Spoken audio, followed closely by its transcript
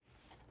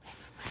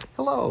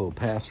Hello,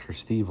 Pastor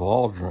Steve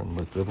Waldron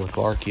with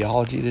Biblical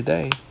Archaeology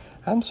Today.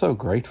 I'm so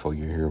grateful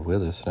you're here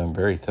with us, and I'm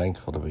very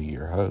thankful to be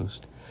your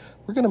host.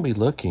 We're going to be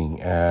looking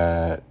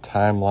at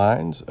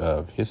timelines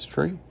of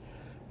history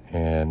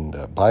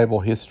and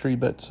Bible history,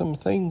 but some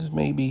things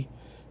maybe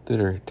that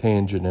are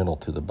tangential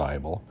to the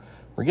Bible.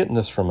 We're getting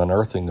this from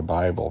Unearthing the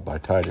Bible by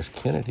Titus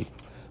Kennedy.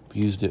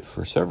 We've used it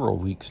for several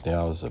weeks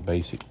now as a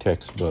basic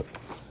textbook.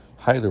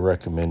 Highly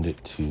recommend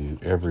it to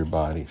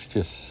everybody. It's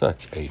just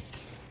such a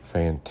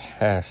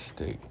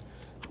fantastic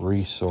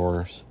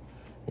resource,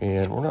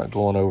 and we're not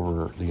going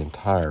over the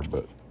entire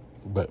book,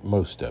 but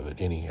most of it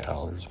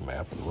anyhow. There's a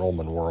map of the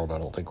Roman world. I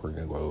don't think we're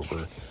going to go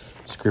over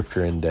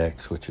Scripture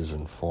Index, which is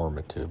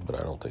informative, but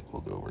I don't think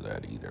we'll go over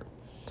that either.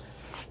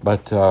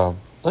 But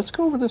let's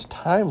go over this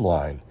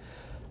timeline,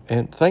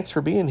 and thanks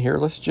for being here.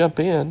 Let's jump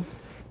in.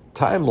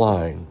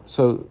 Timeline.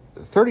 So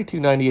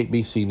 3298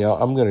 BC. Now,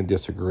 I'm going to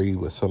disagree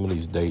with some of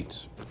these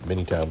dates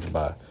many times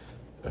by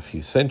a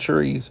few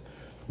centuries,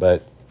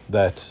 but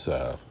that's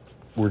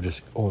we're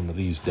just on to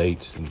these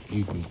dates, and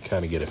you can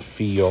kind of get a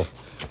feel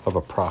of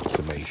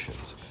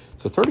approximations.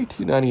 So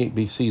 3298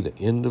 BC, the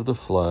end of the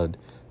flood,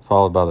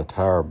 followed by the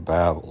Tower of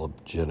Babel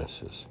of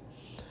Genesis.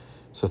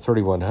 So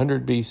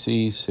 3100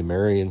 BC,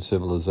 Sumerian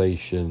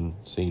civilization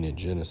seen in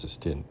Genesis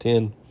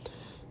 10:10.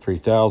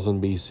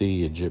 3000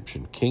 BC,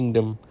 Egyptian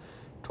kingdom.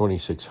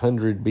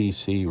 2600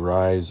 BC,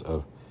 rise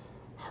of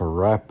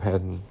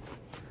Harappan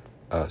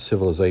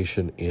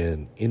civilization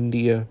in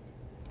India.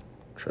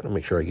 Trying to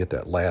make sure I get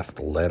that last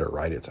letter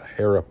right. It's a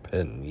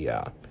Harappan,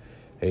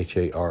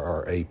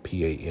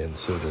 Harappan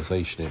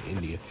civilization in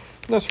India.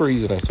 And that's the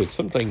reason I said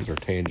some things are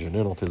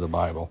tangential to the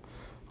Bible.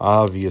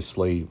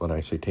 Obviously, when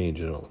I say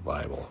tangential to the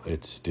Bible,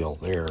 it's still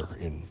there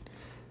in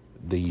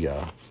the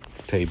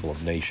Table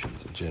of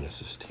Nations in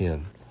Genesis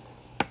 10.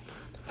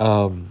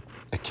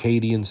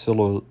 Akkadian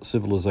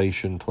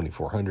civilization,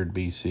 2400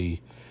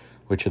 BC,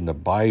 which in the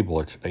Bible,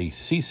 it's a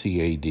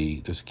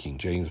CCAD, this is King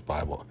James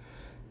Bible,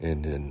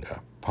 and in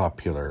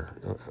popular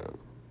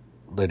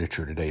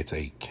literature today, it's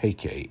a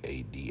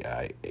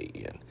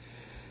KKADIAN.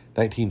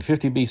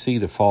 1950 BC,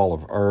 the fall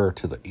of Ur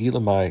to the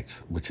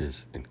Elamites, which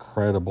is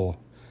incredible,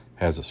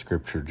 has a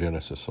scripture,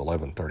 Genesis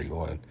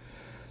 11:31.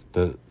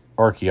 The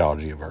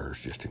archaeology of Ur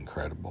is just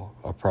incredible.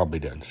 I've probably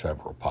done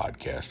several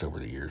podcasts over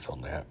the years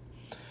on that.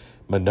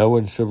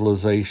 Minoan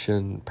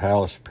civilization,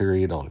 palace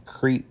period on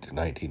Crete,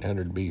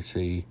 1900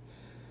 BC,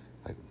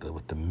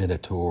 with the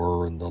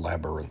Minotaur and the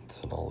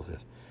labyrinth and all of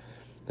this.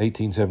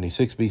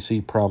 1876 BC,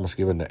 promise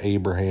given to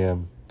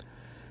Abraham.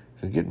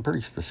 So getting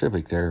pretty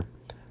specific there.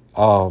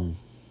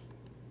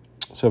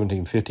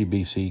 1750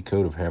 BC,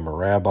 Code of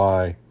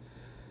Hammurabi.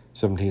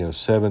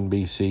 1707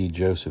 BC,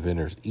 Joseph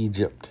enters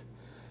Egypt.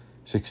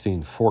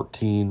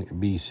 1614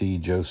 BC,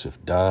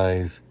 Joseph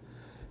dies.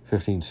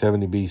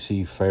 1570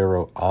 BC,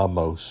 Pharaoh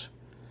Ahmose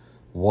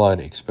I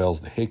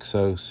expels the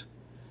Hyksos.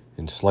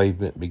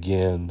 Enslavement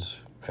begins.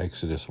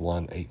 Exodus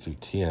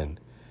 1:8-10.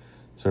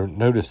 So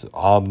notice that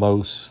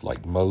Ahmose,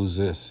 like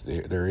Moses,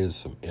 there is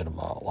some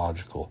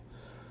etymological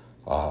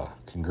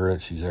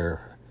congruencies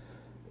there.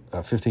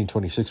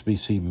 1526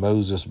 BC,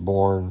 Moses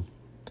born.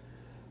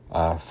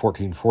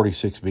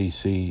 1446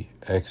 BC,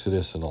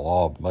 Exodus and the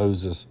Law of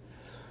Moses.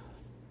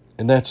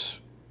 And that's,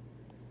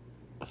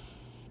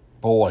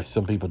 boy,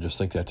 some people just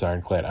think that's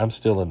ironclad. I'm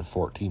still in the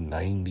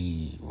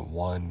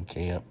 1491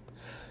 camp,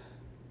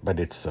 but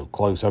it's so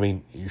close. I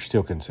mean, you're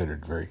still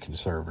considered very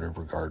conservative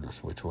regardless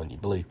of which one you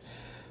believe.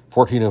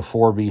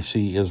 1404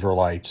 BC,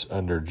 Israelites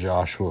under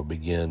Joshua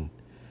begin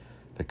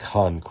the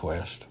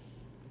conquest.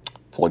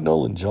 Floyd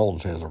Nolan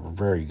Jones has a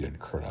very good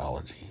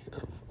chronology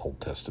of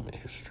Old Testament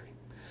history.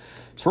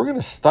 So we're going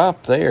to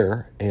stop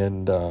there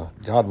and,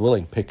 God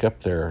willing, pick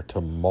up there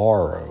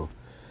tomorrow,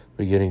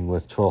 beginning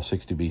with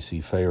 1260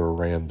 BC, Pharaoh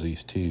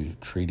Ramses II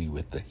treaty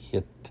with the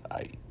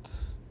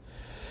Hittites.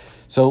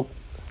 So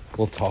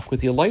we'll talk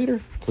with you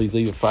later. Please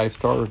leave a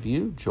 5-star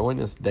review. Join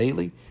us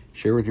daily.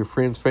 Share with your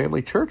friends,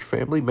 family, church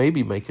family.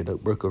 Maybe make a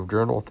notebook or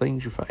journal of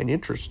things you find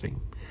interesting.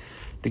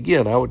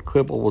 Again, I would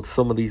quibble with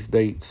some of these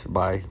dates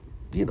by,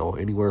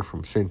 anywhere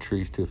from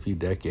centuries to a few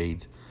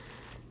decades.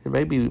 And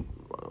maybe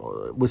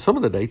with some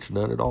of the dates,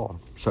 none at all.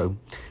 So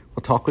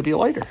we'll talk with you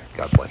later.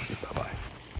 God bless you. Bye-bye.